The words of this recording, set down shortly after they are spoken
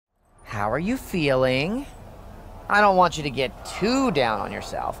how are you feeling? I don't want you to get too down on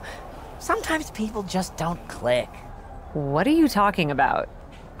yourself. Sometimes people just don't click. What are you talking about?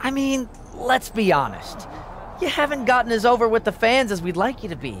 I mean, let's be honest. You haven't gotten as over with the fans as we'd like you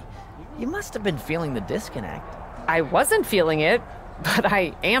to be. You must have been feeling the disconnect. I wasn't feeling it, but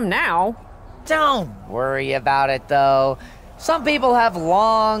I am now. Don't worry about it, though. Some people have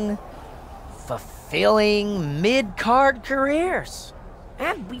long, fulfilling mid-card careers,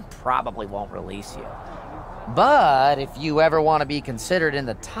 and we probably won't release you. But if you ever want to be considered in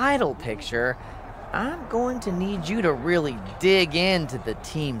the title picture, I'm going to need you to really dig into the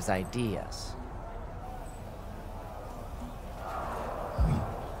team's ideas.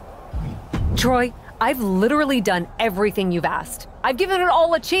 Troy, I've literally done everything you've asked. I've given it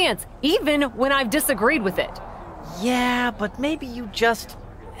all a chance, even when I've disagreed with it. Yeah, but maybe you just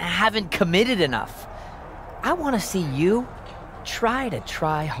haven't committed enough. I want to see you try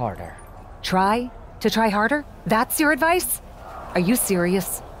harder. Try harder? That's your advice? Are you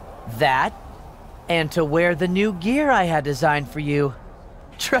serious? That, and to wear the new gear I had designed for you.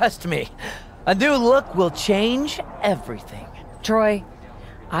 Trust me, a new look will change everything. Troy,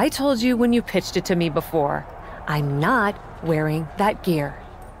 I told you when you pitched it to me before, I'm not wearing that gear.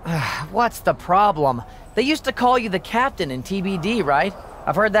 What's the problem? They used to call you the captain in TBD, right?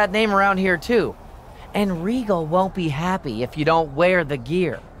 I've heard that name around here too. And Regal won't be happy if you don't wear the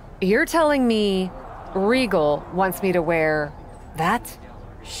gear. You're telling me Regal wants me to wear that?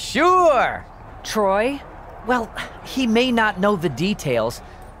 Sure! Troy? Well, he may not know the details,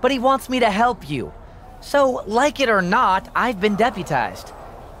 but he wants me to help you. So, like it or not, I've been deputized.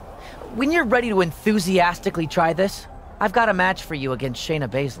 When you're ready to enthusiastically try this, I've got a match for you against Shayna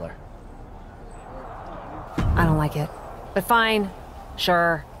Baszler. I don't like it. But fine.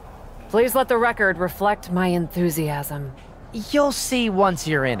 Sure. Please let the record reflect my enthusiasm. You'll see once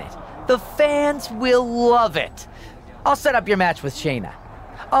you're in it. The fans will love it. I'll set up your match with Shayna.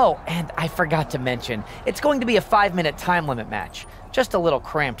 Oh, and I forgot to mention, it's going to be a 5-minute time limit match. Just a little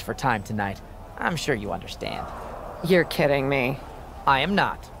cramped for time tonight. I'm sure you understand. You're kidding me. I am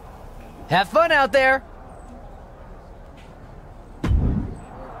not. Have fun out there!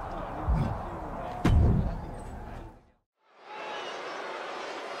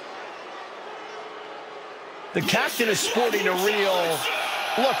 The captain is sporting a real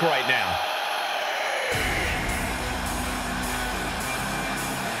look right now.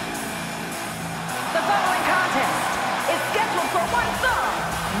 The following contest is scheduled for one fall.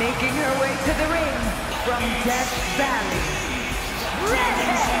 Making her way to the ring from Death Valley,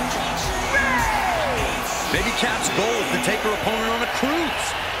 Redhead Ray! Maybe Cap's goal is to take her opponent on a cruise.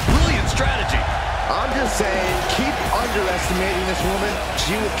 Brilliant strategy. I'm just saying, keep underestimating this woman.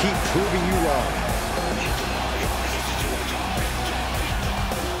 She will keep proving you wrong.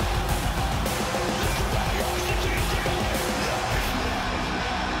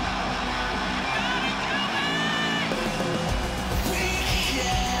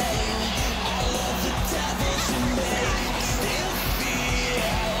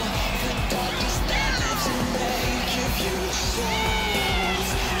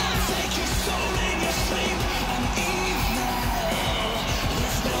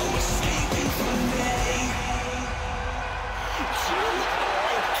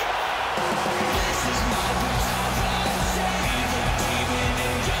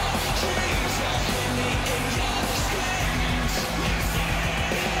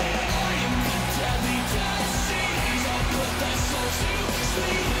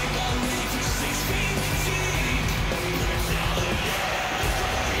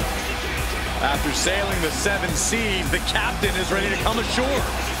 After sailing the 7 seas, the captain is ready to come ashore.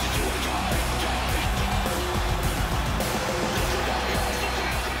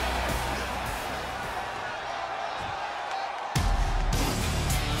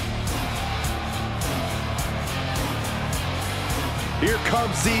 Here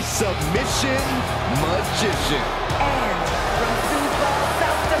comes the submission magician. And from Sioux Falls,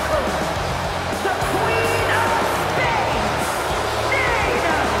 South Dakota, the Queen of Spades,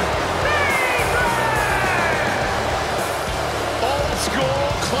 Shayna Baszler! Old school,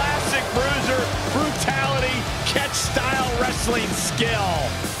 classic bruiser, brutality, catch-style wrestling skill.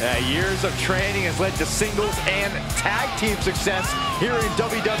 Years of training has led to singles and tag team success here in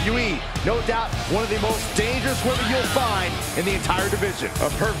WWE. No doubt one of the most dangerous women you'll find in the entire division. A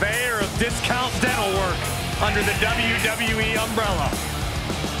purveyor of discount dental work under the WWE umbrella.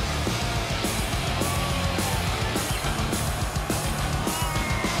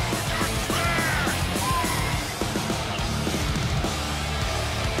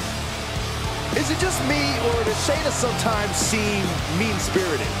 Is it just me, or does Shayna sometimes seem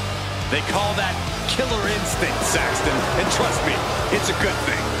mean-spirited? They call that killer instinct, Saxton. And trust me, it's a good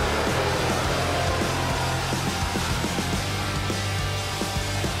thing.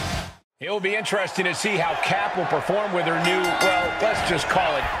 It will be interesting to see how Cap will perform with her new, well, let's just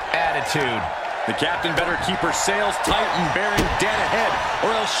call it attitude. The captain better keep her sails tight and bearing dead ahead,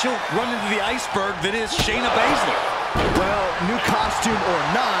 or else she'll run into the iceberg that is Shayna Baszler. Well, new costume or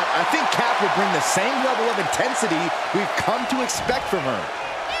not, I think Cap will bring the same level of intensity we've come to expect from her.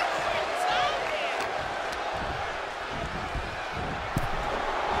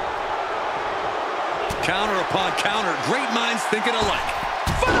 Counter upon counter, great minds thinking alike.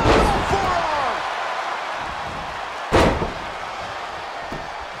 Phenomenal forearm!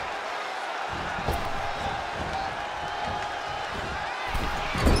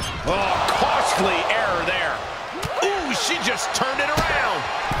 Oh, costly error there. Ooh, she just turned it around.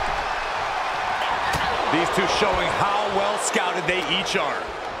 These two showing how well scouted they each are.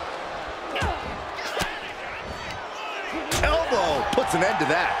 Elbow puts an end to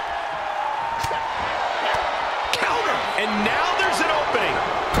that. Counter. And now there's an opening.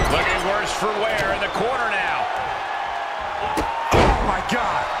 Looking worse for wear in the corner now. Oh, my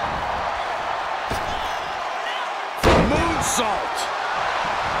God. Moonsault.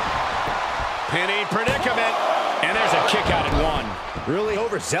 Pinning predicament. And there's a kick out at one. Really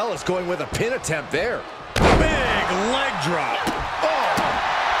overzealous going with a pin attempt there. Big leg drop.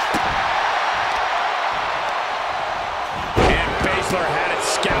 And Baszler had it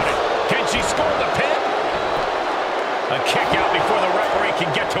scouted. Can she score the pin? A kick out before the referee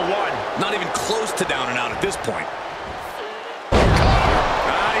can get to one. Not even close to down and out at this point.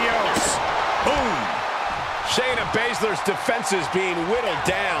 Adios. Boom. Shayna Baszler's defense is being whittled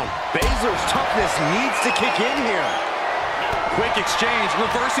down. Baszler's toughness needs to kick in here. Quick exchange,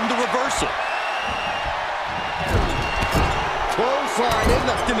 reversing the reversal. Clothesline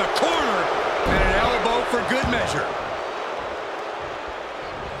In the corner. And an elbow for good measure.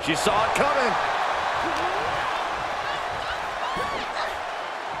 She saw it coming.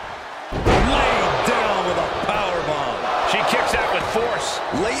 Laid down with a powerbomb. She kicks out with force.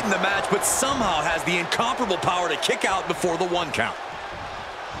 Late in the match, but somehow has the incomparable power to kick out before the 1 count.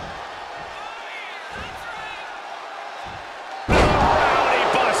 Rowdy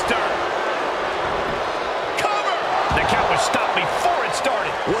Buster. Cover. The count was stopped before it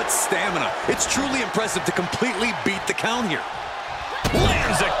started. What stamina. It's truly impressive to completely beat the count here.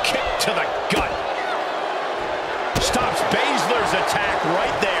 Lands a kick to the gut. Stops Baszler's attack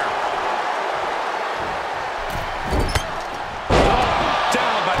right there.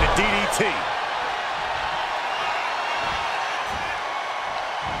 Down by the DDT.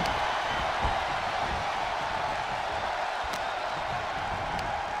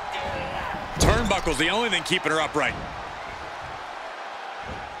 Turnbuckle's the only thing keeping her upright.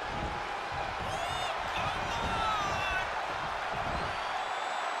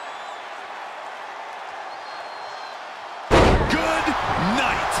 Good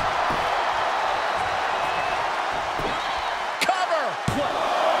night. Cover.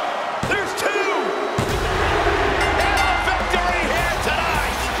 There's two. And a victory here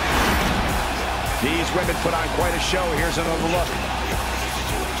tonight. These women put on quite a show. Here's another look.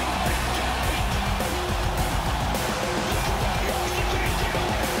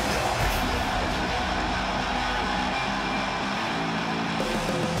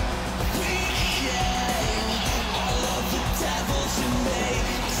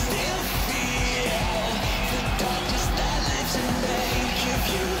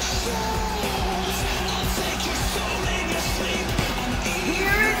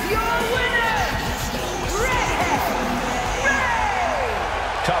 Here is your winner, Redhead Ray!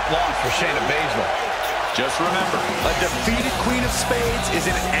 Tough loss for Shayna Baszler. Just remember, a defeated Queen of Spades is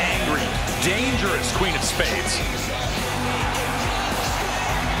an angry, dangerous Queen of Spades.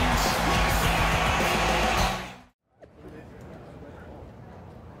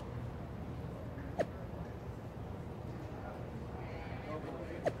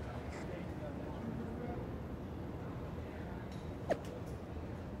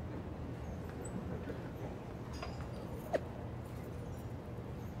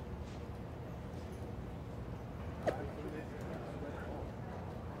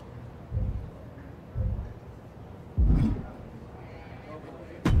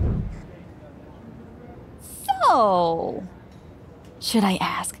 So, should I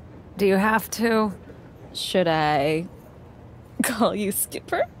ask? Do you have to? Should I call you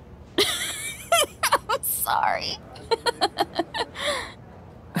Skipper? I'm sorry.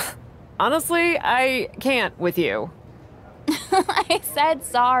 Honestly, I can't with you. I said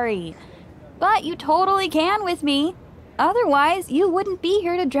sorry. But you totally can with me. Otherwise, you wouldn't be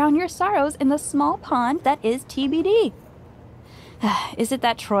here to drown your sorrows in the small pond that is TBD. Is it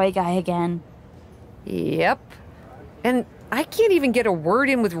that Troy guy again? Yep. And I can't even get a word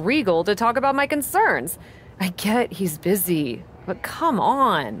in with Regal to talk about my concerns. I get he's busy, but come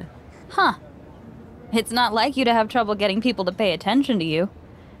on. Huh. It's not like you to have trouble getting people to pay attention to you.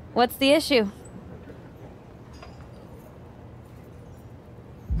 What's the issue?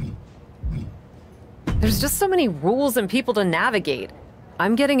 There's just so many rules and people to navigate.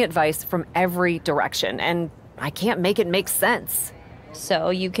 I'm getting advice from every direction, and I can't make it make sense.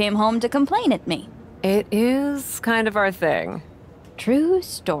 So you came home to complain at me? It is kind of our thing. True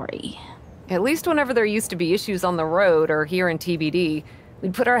story. At least whenever there used to be issues on the road or here in TBD,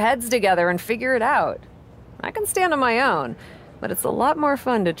 we'd put our heads together and figure it out. I can stand on my own, but it's a lot more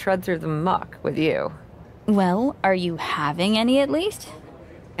fun to tread through the muck with you. Well, are you having any at least?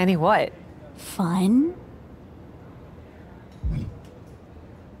 Any what? Fun?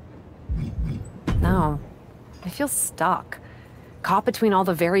 No. I feel stuck. Caught between all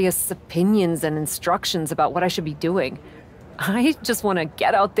the various opinions and instructions about what I should be doing. I just want to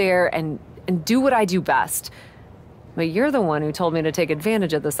get out there and do what I do best. But you're the one who told me to take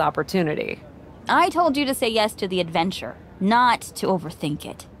advantage of this opportunity. I told you to say yes to the adventure, not to overthink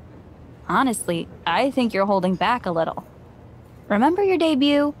it. Honestly, I think you're holding back a little. Remember your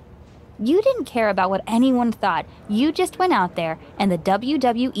debut? You didn't care about what anyone thought. You just went out there, and the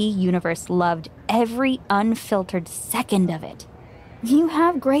WWE Universe loved every unfiltered second of it. You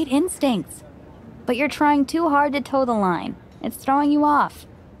have great instincts, but you're trying too hard to toe the line. It's throwing you off.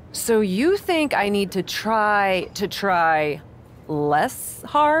 So you think I need to try less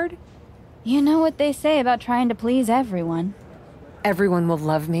hard? You know what they say about trying to please everyone. Everyone will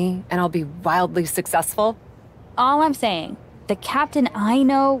love me, and I'll be wildly successful? All I'm saying, the captain I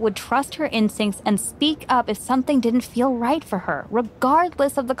know would trust her instincts and speak up if something didn't feel right for her,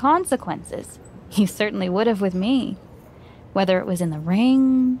 regardless of the consequences. He certainly would have with me. Whether it was in the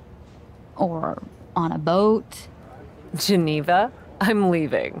ring, or on a boat. Geneva, I'm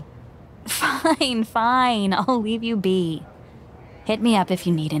leaving. Fine, I'll leave you be. Hit me up if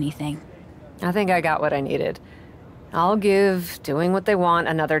you need anything. I think I got what I needed. I'll give doing what they want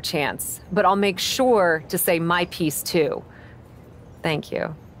another chance, but I'll make sure to say my piece too. Thank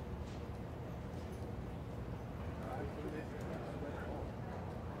you.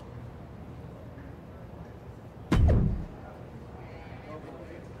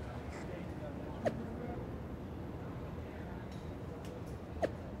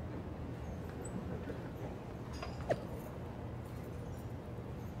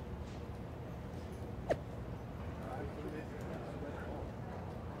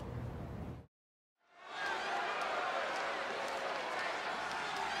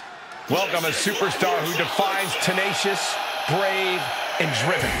 Welcome a superstar who defines tenacious, brave, and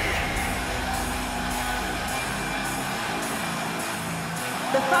driven.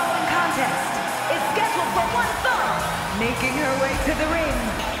 The following contest is scheduled for one fall. Making her way to the ring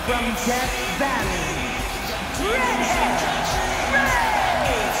from Death Valley, Redhead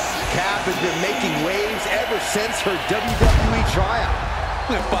Ray! Cap has been making waves ever since her WWE tryout.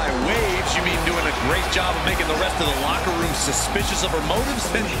 If by waves you mean doing a great job of making the rest of the locker room suspicious of her motives,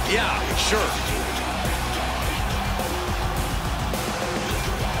 then yeah, sure.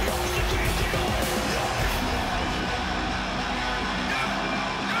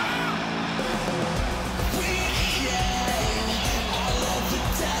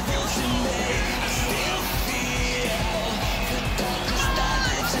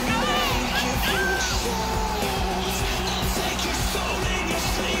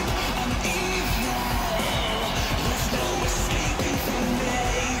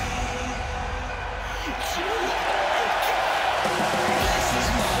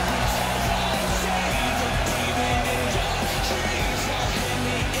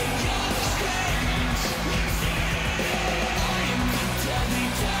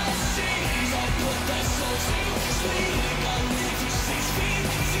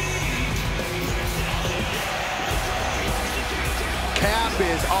 Cap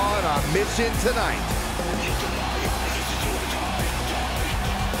is on a mission tonight.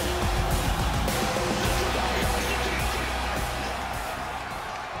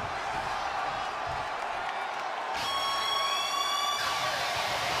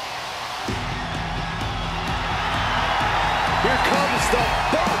 Here comes the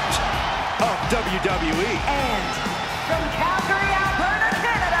boat of WWE. And from Calgary, Alberta,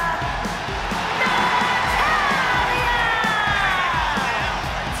 Canada,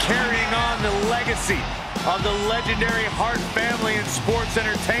 Carrying on the legacy of the legendary Hart family in sports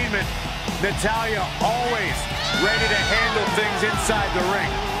entertainment, Natalya always ready to handle things inside the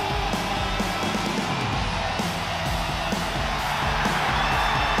ring.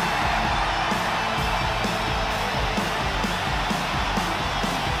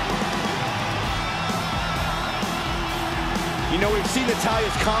 You know, we've seen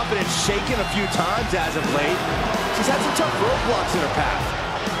Natalya's confidence shaken a few times as of late. She's had some tough roadblocks in her path.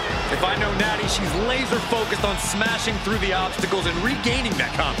 If I know Natty, she's laser focused on smashing through the obstacles and regaining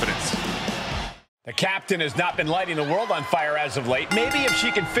that confidence. The captain has not been lighting the world on fire as of late. Maybe if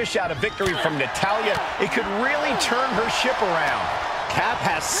she can fish out a victory from Natalya, it could really turn her ship around. Cap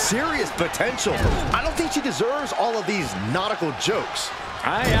has serious potential. I don't think she deserves all of these nautical jokes.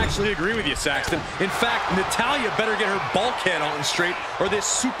 I actually agree with you, Saxton. In fact, Natalya better get her bulkhead on straight, or this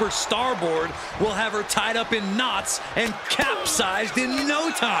super starboard will have her tied up in knots and capsized in no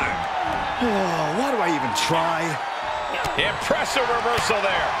time. Oh, why do I even try? Impressive reversal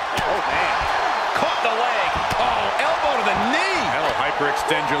there. Oh, man. Caught the leg. Oh, elbow to the knee. That'll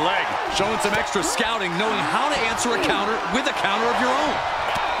hyperextend your leg. Showing some extra scouting, knowing how to answer a counter with a counter of your own.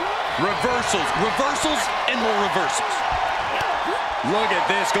 Reversals, reversals, and more reversals. Look at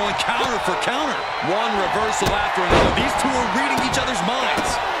this, going counter for counter. One reversal after another. These two are reading each other's minds.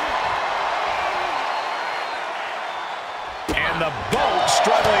 And the boat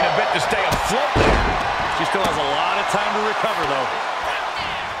struggling a bit to stay afloat there. She still has a lot of time to recover, though.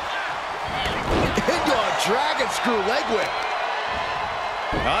 Into a dragon screw leg whip.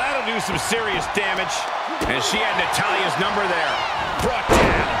 Now that'll do some serious damage. And she had Natalya's number there. Brought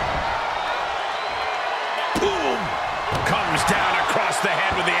down. Boom. Comes down across the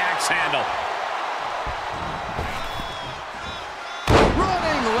head with the axe handle.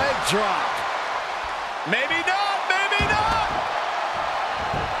 Running leg drop. Maybe not, maybe not.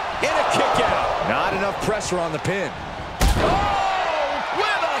 And a kick out. Not enough pressure on the pin. Oh,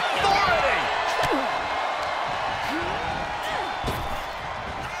 with authority.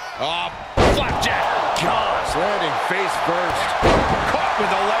 Oh, flapjack. Gosh, landing face first. Caught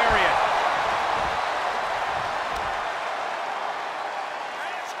with a lariat.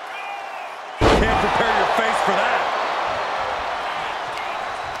 Can't prepare your face for that.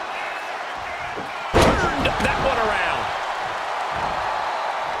 Turned that one around.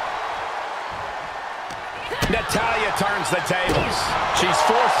 Natalya turns the tables. She's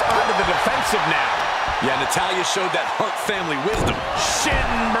forced onto the defensive now. Yeah, Natalya showed that Hart family wisdom. Shin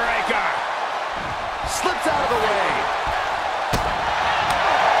breaker. Slips out of the way.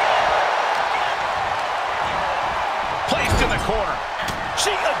 Placed in the corner. She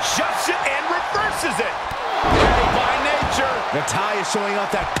adjusts it and reverses it. Ready by nature. Natalya showing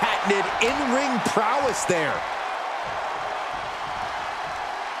off that patented in-ring prowess there.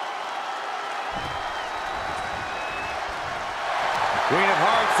 Queen of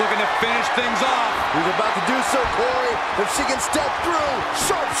Hearts looking to finish things off. He's about to do so, Corey. If she can step through,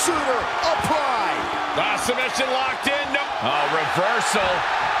 sharpshooter, apply. Submission locked in. No. Oh, reversal.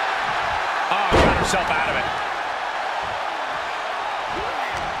 Oh, got herself out of it.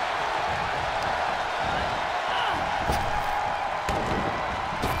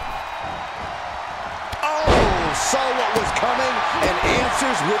 Saw what was coming and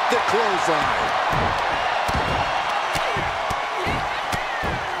answers with the clothesline.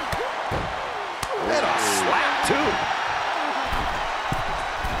 And a slap, too.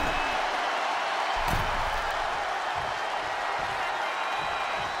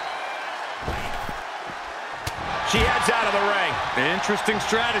 She heads out of the ring. Interesting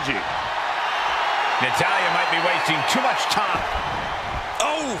strategy. Natalya might be wasting too much time.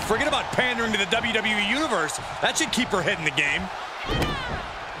 Oh, forget about pandering to the WWE Universe. That should keep her head in the game.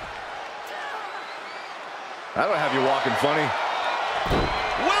 That'll have you walking funny.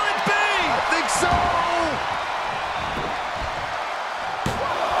 Will it be? I think so.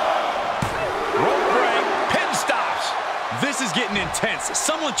 Rope break, pin stops. This is getting intense.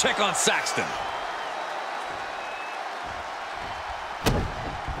 Someone check on Saxton.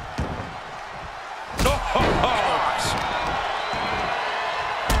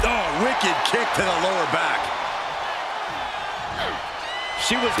 Wicked kick to the lower back.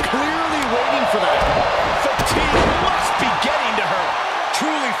 She was clearly waiting for that. Fatigue must be getting to her.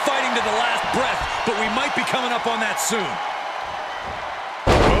 Truly fighting to the last breath, but we might be coming up on that soon.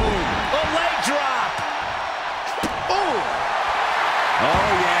 Boom. A leg drop. Oh. Oh,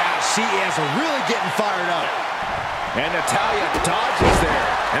 yeah. She is really getting fired up. And Natalya dodges there.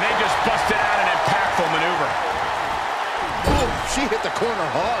 And they just busted out an impactful maneuver. Boom. She hit the corner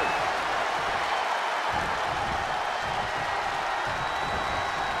hard.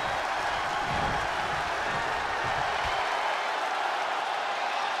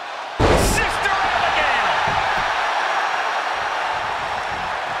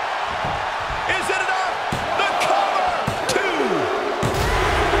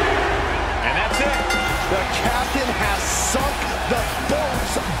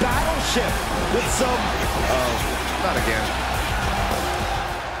 ship with some... Oh, not again.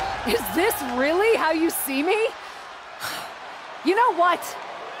 Is this really how you see me? You know what?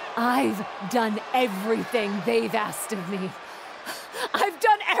 I've done everything they've asked of me. I've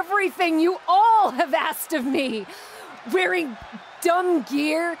done everything you all have asked of me. Wearing dumb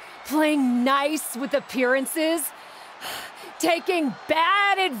gear, playing nice with appearances, taking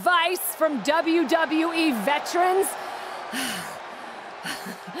bad advice from WWE veterans.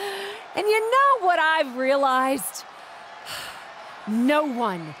 And you know what I've realized? No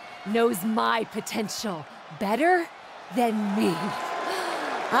one knows my potential better than me.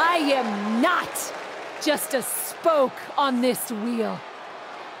 I am not just a spoke on this wheel.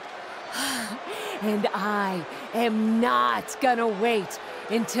 And I am not gonna wait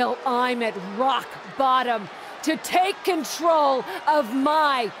until I'm at rock bottom to take control of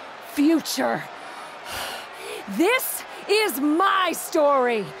my future. This is my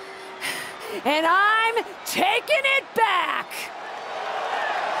story, and I'm taking it back.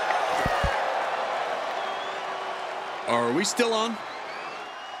 Are we still on?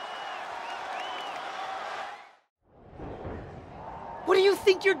 What do you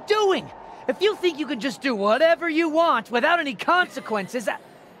think you're doing? If you think you can just do whatever you want without any consequences,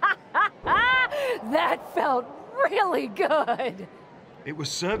 That felt really good. It was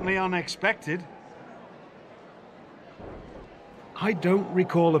certainly unexpected. I don't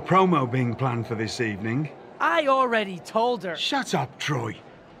recall a promo being planned for this evening. I already told her. Shut up, Troy.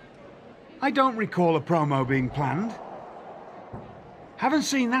 I don't recall a promo being planned. Haven't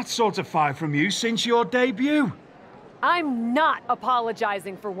seen that sort of fire from you since your debut. I'm not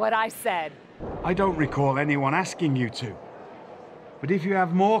apologizing for what I said. I don't recall anyone asking you to. But if you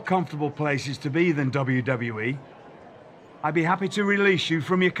have more comfortable places to be than WWE, I'd be happy to release you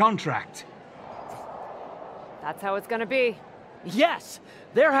from your contract. That's how it's gonna be. Yes,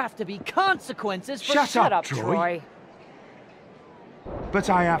 there have to be consequences for— Shut up, Troy.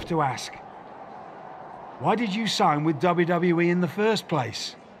 But I have to ask, why did you sign with WWE in the first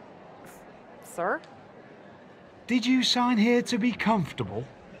place? Sir? Did you sign here to be comfortable?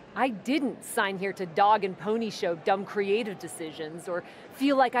 I didn't sign here to dog and pony show dumb creative decisions or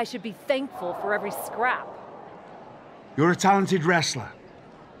feel like I should be thankful for every scrap. You're a talented wrestler,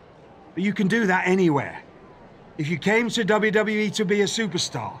 but you can do that anywhere. If you came to WWE to be a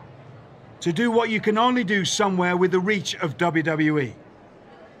superstar, to do what you can only do somewhere with the reach of WWE,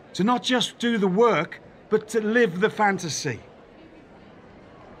 to not just do the work, but to live the fantasy.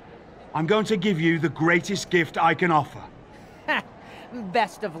 I'm going to give you the greatest gift I can offer.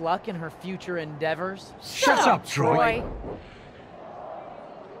 Best of luck in her future endeavors. Shut up, Troy.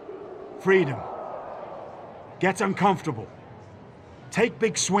 Freedom. Get uncomfortable. Take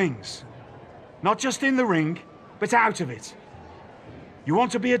big swings. Not just in the ring, but out of it. You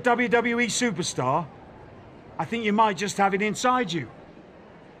want to be a WWE superstar? I think you might just have it inside you.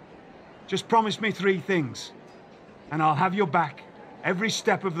 Just promise me 3 things, and I'll have your back every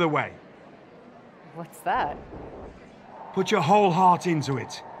step of the way. What's that? Put your whole heart into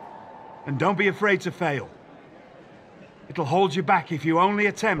it, and don't be afraid to fail. It'll hold you back if you only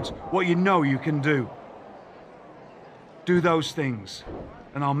attempt what you know you can do. Do those things,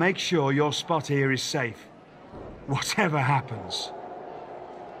 and I'll make sure your spot here is safe, whatever happens.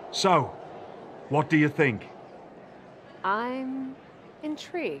 So, what do you think? I'm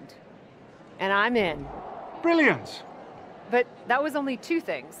intrigued. And I'm in. Brilliant! But that was only 2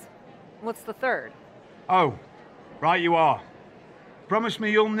 things. What's the third? Oh, right you are. Promise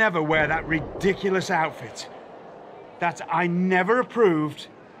me you'll never wear that ridiculous outfit. That I never approved,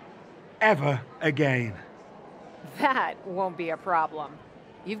 ever again. That won't be a problem.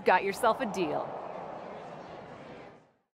 You've got yourself a deal.